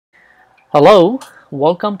Hello,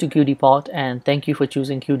 welcome to QDpot and thank you for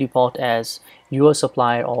choosing QDpot as your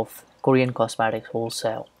supplier of Korean cosmetics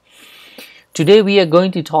wholesale. Today we are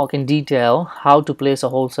going to talk in detail how to place a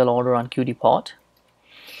wholesale order on QDpot.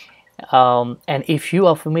 And if you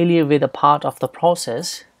are familiar with a part of the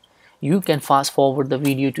process, you can fast forward the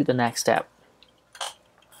video to the next step.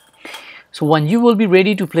 So when you will be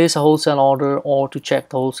ready to place a wholesale order or to check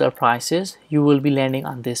the wholesale prices, you will be landing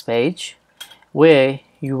on this page where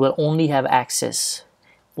you will only have access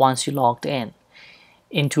once you logged in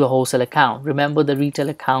into a wholesale account. Remember, the retail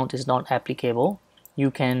account is not applicable.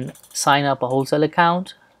 You can sign up a wholesale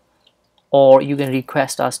account or you can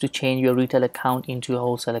request us to change your retail account into a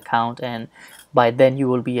wholesale account, and by then you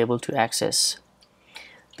will be able to access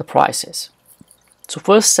the prices. So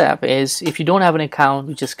first step is, if you don't have an account,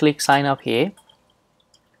 you just click sign up here.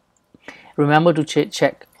 Remember to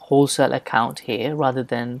check wholesale account here rather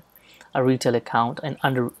than a retail account, and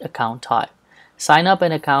under account type. Sign up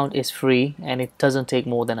an account is free and it doesn't take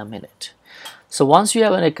more than a minute. So once you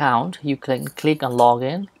have an account, you can click on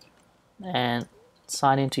login and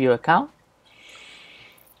sign into your account.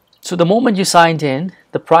 So the moment you signed in,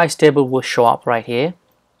 the price table will show up right here,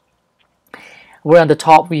 where on the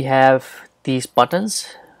top we have these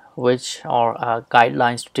buttons which are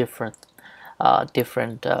guidelines to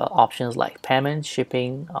different options like payment,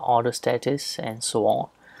 shipping, order status, and so on.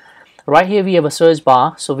 Right here we have a search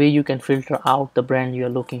bar, so where you can filter out the brand you're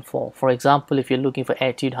looking for. For example, if you're looking for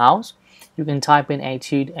Etude House, you can type in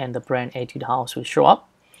Etude and the brand Etude House will show up.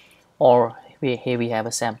 Or here we have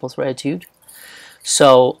a samples for Etude.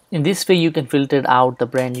 So in this way you can filter out the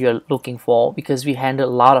brand you're looking for, because we handle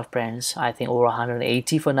a lot of brands, I think over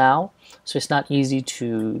 180 for now. So it's not easy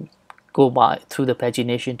to go by through the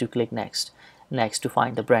pagination to click next to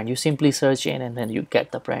find the brand. You simply search in and then you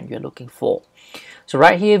get the brand you're looking for. So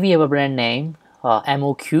right here we have a brand name,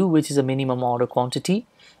 MOQ, which is a minimum order quantity,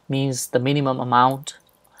 means the minimum amount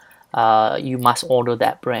you must order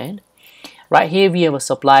that brand. Right here we have a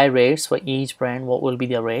supply rates for each brand, what will be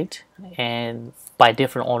the rate, and by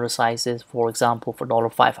different order sizes. For example, for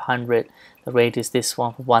 $500 the rate is this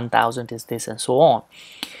one, for 1,000 is this, and so on.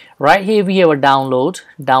 Right here we have a download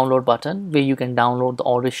button where you can download the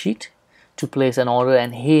order sheet to place an order,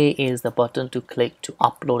 and here is the button to click to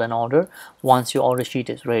upload an order once your order sheet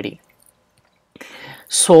is ready.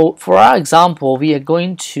 So for our example, we are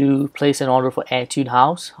going to place an order for Etude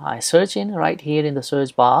House. I search in right here in the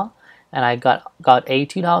search bar and I got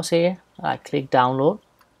Etude House here. I click download.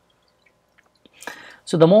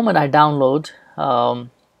 So the moment I download,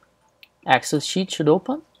 Excel sheet should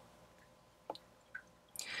open.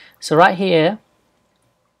 So right here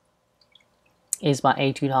is my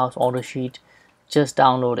Etude House order sheet. Just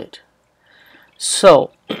download it. So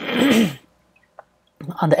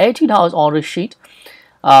on the Etude House order sheet,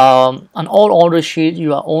 on all order sheets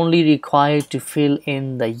you are only required to fill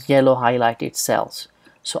in the yellow highlighted cells.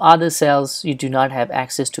 So other cells you do not have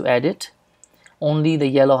access to edit. Only the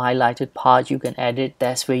yellow highlighted part you can edit.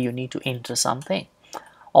 That's where you need to enter something.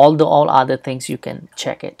 Although all other things you can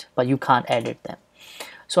check it, but you can't edit them.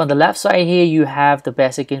 So on the left side here you have the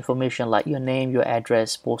basic information like your name, your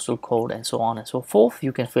address, postal code, and so on and so forth.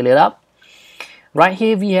 You can fill it up. Right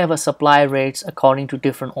here we have a supply rates according to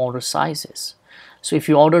different order sizes. So if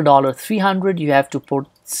you order $300, you have to put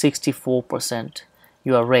 64%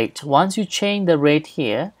 your rate. Once you change the rate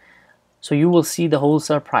here, so you will see the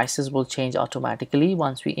wholesale prices will change automatically.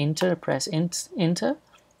 Once we press enter,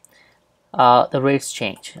 the rates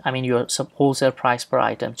change. I mean your wholesale price per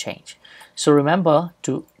item change. So remember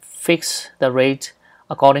to fix the rate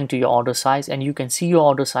according to your order size, and you can see your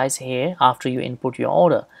order size here after you input your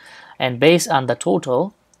order, and based on the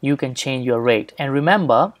total you can change your rate. And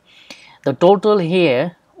remember, the total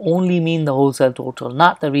here only mean the wholesale total,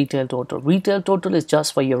 not the retail total. Retail total is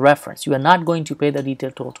just for your reference. You are not going to pay the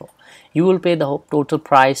retail total. You will pay the total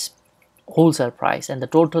price, wholesale price, and the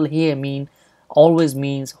total here always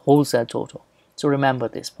means wholesale total. So remember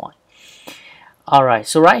this point. Alright,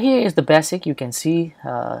 so right here is the basic. You can see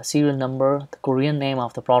serial number, the Korean name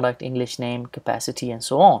of the product, English name, capacity, and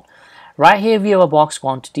so on. Right here we have a box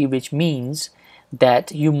quantity, which means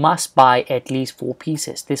that you must buy at least 4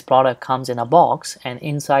 pieces. This product comes in a box, and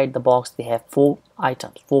inside the box they have 4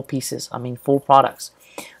 items, 4 pieces, I mean 4 products.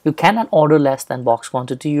 You cannot order less than box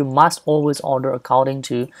quantity. You must always order according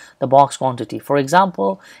to the box quantity. For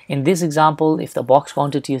example, in this example, if the box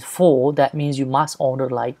quantity is 4, that means you must order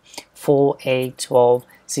like 4, 8, 12,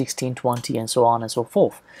 16, 20, and so on and so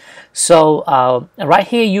forth. So right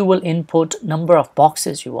here you will input number of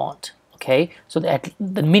boxes you want. Okay, so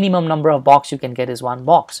the minimum number of box you can get is 1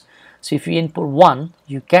 box. So if you input 1,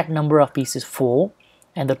 you get number of pieces 4,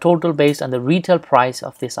 and the total based on the retail price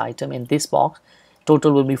of this item in this box,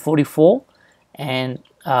 total will be 44, and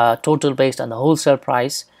total based on the wholesale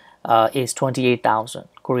price is 28,000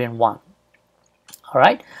 Korean won. All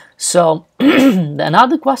right, so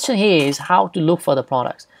another question here is how to look for the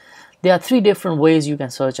products. There are three different ways you can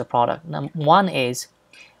search a product. One is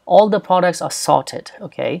all the products are sorted.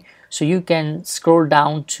 Okay, so you can scroll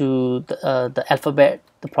down to the alphabet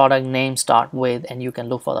the product name start with, and you can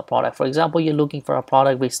look for the product. For example, you're looking for a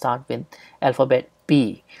product which start with alphabet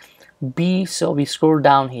B. So we scroll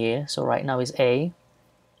down here. So right now is A,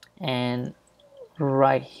 and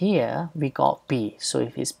right here we got B. So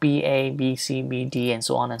if it's BA, BC, BD, and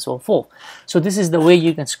so on and so forth. So this is the way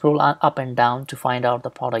you can scroll up and down to find out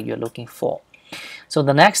the product you're looking for. So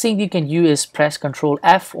the next thing you can do is press Ctrl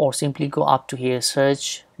F, or simply go up to here,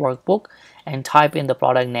 search workbook, and type in the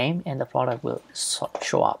product name, and the product will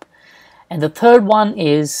show up. And the third one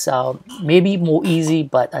is maybe more easy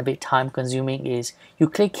but a bit time consuming, is you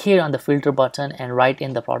click here on the filter button and write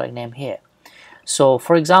in the product name here. So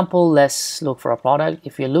for example, let's look for a product.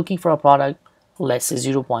 If you're looking for a product, let's say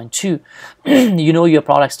 0.2, you know your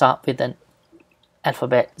product start with an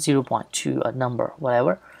alphabet 0.2, a number,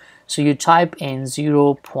 whatever. So you type in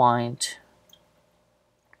 0.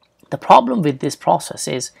 The problem with this process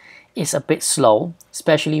is it's a bit slow,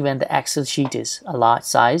 especially when the Excel sheet is a large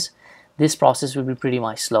size. This process will be pretty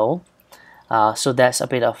much slow. So that's a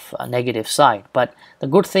bit of a negative side. But the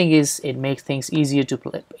good thing is it makes things easier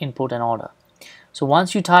to input an order. So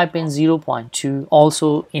once you type in 0.2,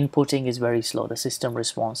 also inputting is very slow. The system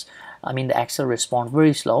response, the Excel responds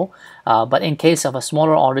very slow. But in case of a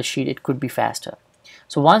smaller order sheet, it could be faster.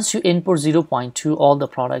 So once you input 0.2, all the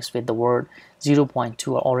products with the word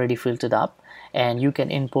 0.2 are already filtered up, and you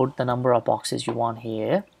can input the number of boxes you want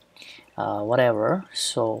here, whatever.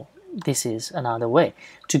 So this is another way.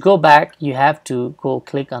 To go back, you have to go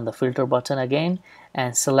click on the filter button again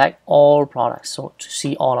and select all products, so to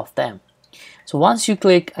see all of them. So once you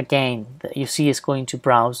click again, you see it's going to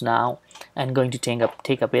browse now and going to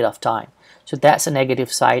take a bit of time. So that's a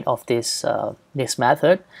negative side of this this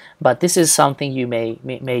method, but this is something you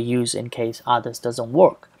may use in case others doesn't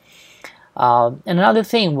work. And another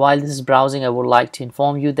thing, while this is browsing, I would like to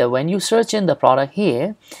inform you that when you search in the product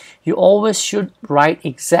here, you always should write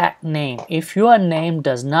exact name. If your name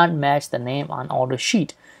does not match the name on order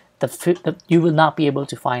sheet, you will not be able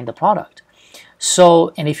to find the product.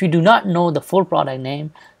 So, and if you do not know the full product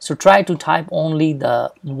name, so try to type only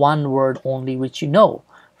the one word only which you know.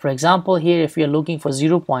 For example, here if you're looking for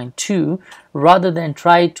 0.2, rather than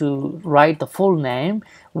try to write the full name,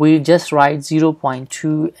 we just write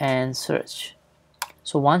 0.2 and search.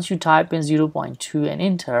 So once you type in 0.2 and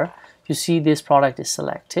enter, you see this product is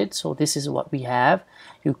selected. So this is what we have.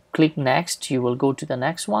 You click next, you will go to the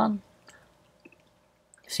next one.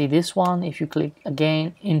 See this one, if you click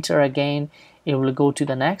again, enter again, it will go to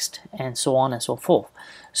the next, and so on and so forth.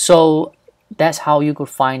 So that's how you could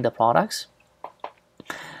find the products.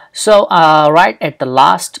 So right at the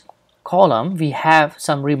last column, we have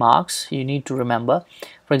some remarks you need to remember.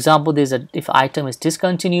 For example, if item is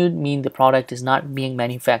discontinued, mean the product is not being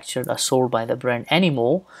manufactured or sold by the brand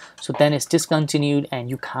anymore. So then it's discontinued and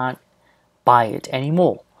you can't buy it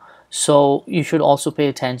anymore. So you should also pay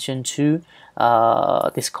attention to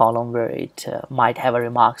this column where it might have a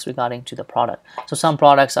remarks regarding to the product. So some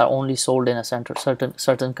products are only sold in a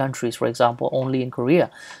certain countries, for example only in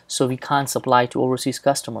Korea, so we can't supply to overseas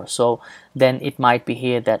customers. So then it might be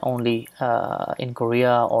here that only in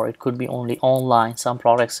Korea, or it could be only online. Some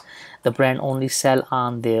products the brand only sell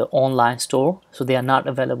on their online store, so they are not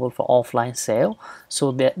available for offline sale.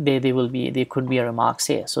 So there could be a remarks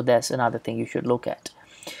here. So that's another thing you should look at.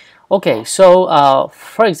 Okay, so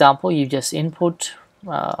for example, you just input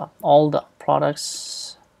all the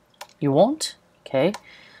products you want. Okay,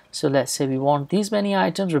 so let's say we want these many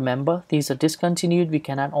items. Remember, these are discontinued, we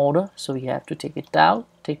cannot order, so we have to take it down,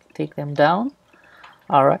 take them down.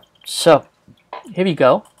 All right, so here we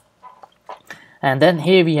go. And then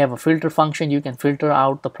here we have a filter function. You can filter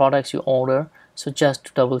out the products you order. So just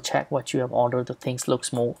to double check what you have ordered, the things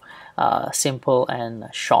looks more simple and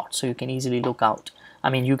short, so you can easily look out.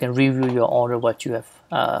 You can review your order, what you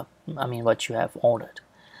have what you have ordered.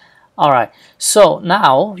 All right, so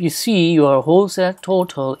now you see your wholesale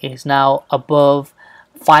total is now above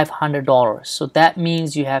 $500. So that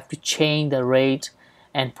means you have to change the rate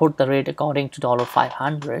and put the rate according to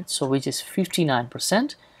 $500, so which is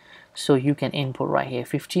 59%. So you can input right here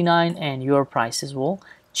 59, and your prices will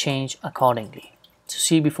change accordingly. To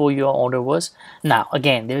see before your order was. Now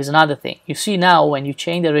again, there is another thing. You see now when you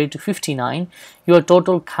change the rate to 59, your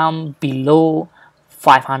total come below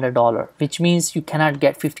 $500, which means you cannot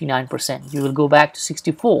get 59%. You will go back to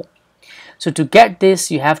 64. So to get this,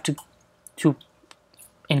 you have to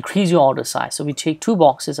increase your order size. So we take 2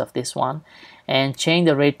 boxes of this one and change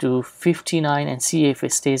the rate to 59 and see if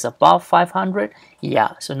it stays above 500.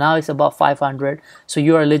 Yeah, so now it's above 500, so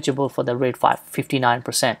you're eligible for the rate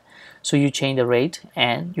 59%. So you change the rate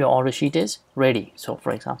and your order sheet is ready. So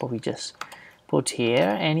for example, we just put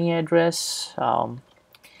here any address. All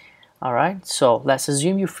right, so let's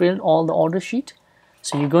assume you filled all the order sheet.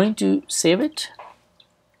 So you're going to save it.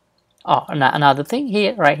 Oh, another thing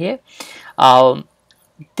here, right here.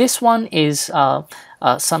 This one is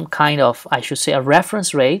some kind of, I should say, a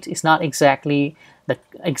reference rate. It's not exactly the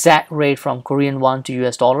exact rate from Korean won to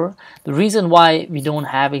US dollar. The reason why we don't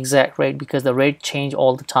have exact rate because the rate change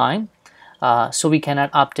all the time. So we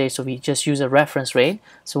cannot update, so we just use a reference rate.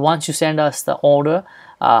 So once you send us the order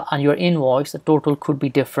on your invoice, the total could be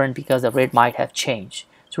different because the rate might have changed.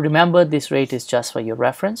 So remember, this rate is just for your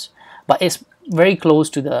reference, but it's very close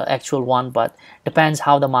to the actual one, but depends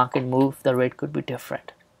how the market moves, the rate could be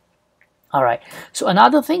different. All right, so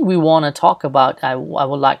another thing we want to talk about, I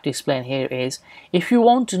would like to explain here is, if you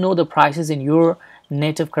want to know the prices in your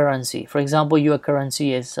native currency, for example, your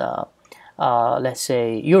currency is let's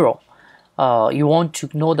say euro, you want to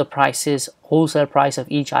know the prices, wholesale price of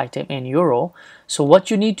each item in euro. So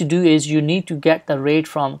what you need to do is you need to get the rate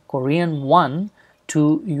from Korean won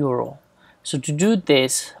to euro. So to do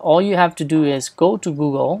this, all you have to do is go to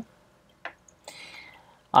Google,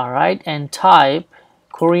 all right, and type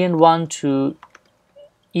Korean won to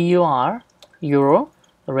EUR, euro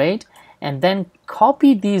rate, and then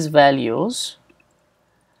copy these values,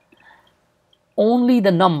 only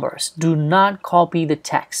the numbers, do not copy the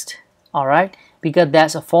text, all right, because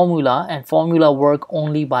that's a formula, and formula work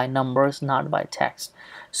only by numbers, not by text.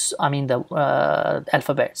 So, I mean the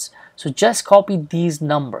alphabets. So just copy these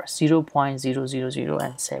numbers, 0.000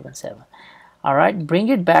 and 77. All right, bring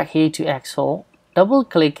it back here to Excel, double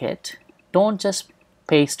click it, don't just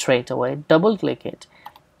paste straight away, double click it,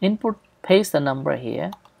 input, paste the number here.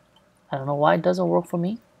 I don't know why it doesn't work for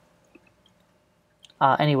me.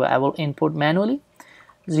 Anyway, I will input manually,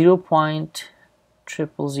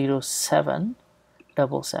 0.000777.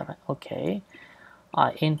 Okay,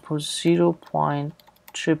 I input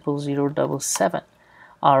 0.00077.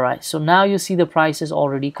 All right, so now you see the price is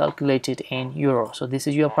already calculated in euro. So this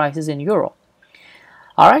is your prices in euro.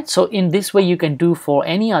 All right, so in this way you can do for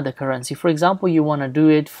any other currency. For example, you want to do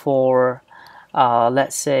it for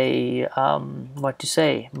let's say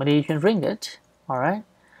Malaysian ringgit. All right,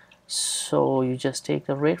 so you just take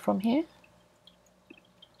the rate from here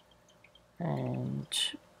and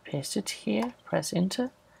paste it here, press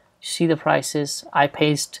enter. You see the prices. I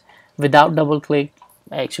paste without double click.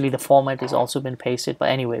 Actually the format has also been pasted, but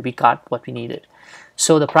anyway, we got what we needed.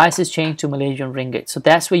 So the price is changed to Malaysian ringgit. So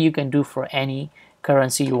that's what you can do for any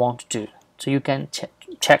currency you want to do. So you can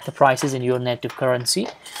check the prices in your native currency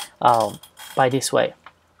by this way.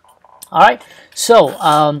 All right, so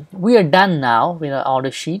we are done now with our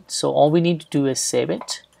order sheet. So all we need to do is save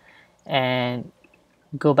it and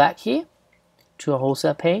go back here to a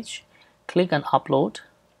wholesale page, click on upload.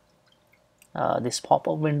 This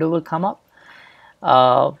pop-up window will come up.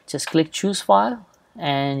 Just click choose file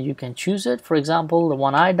and you can choose it. For example, the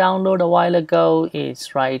one I downloaded a while ago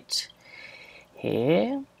is right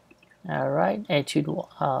here. All right, etude,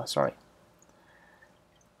 sorry.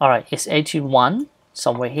 All right, it's etude 1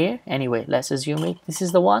 somewhere here. Anyway, let's assume this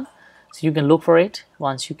is the one. So you can look for it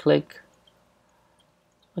once you click.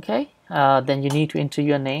 Okay, then you need to enter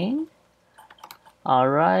your name. All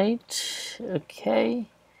right, okay,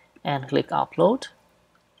 and click upload.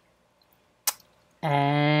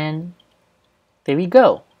 And there we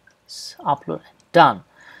go, it's upload, done.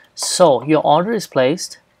 So your order is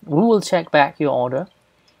placed. We will check back your order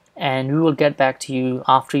and we will get back to you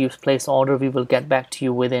after you've placed order. We will get back to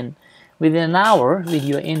you within an hour with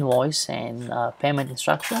your invoice and payment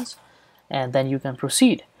instructions, and then you can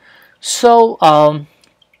proceed. So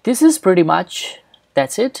this is pretty much,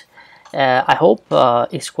 that's it. I hope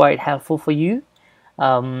it's quite helpful for you.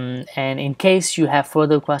 And in case you have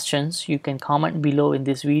further questions, you can comment below in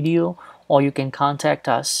this video, or you can contact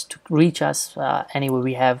us to reach us. Anyway,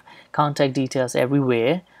 we have contact details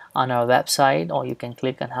everywhere on our website, or you can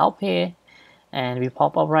click on help here and we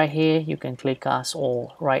pop up right here. You can click us,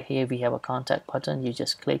 or right here we have a contact button. You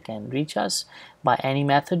just click and reach us by any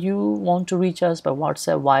method you want to reach us, by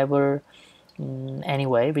WhatsApp, Viber,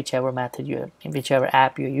 anyway, whichever method whichever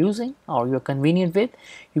app you're using or you're convenient with,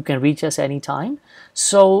 you can reach us anytime.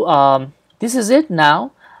 So this is it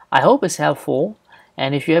now. I hope it's helpful,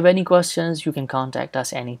 and if you have any questions, you can contact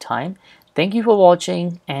us anytime. Thank you for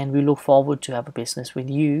watching, and we look forward to have a business with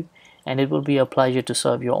you, and it will be a pleasure to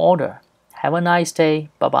serve your order. Have a nice day.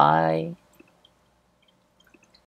 Bye bye.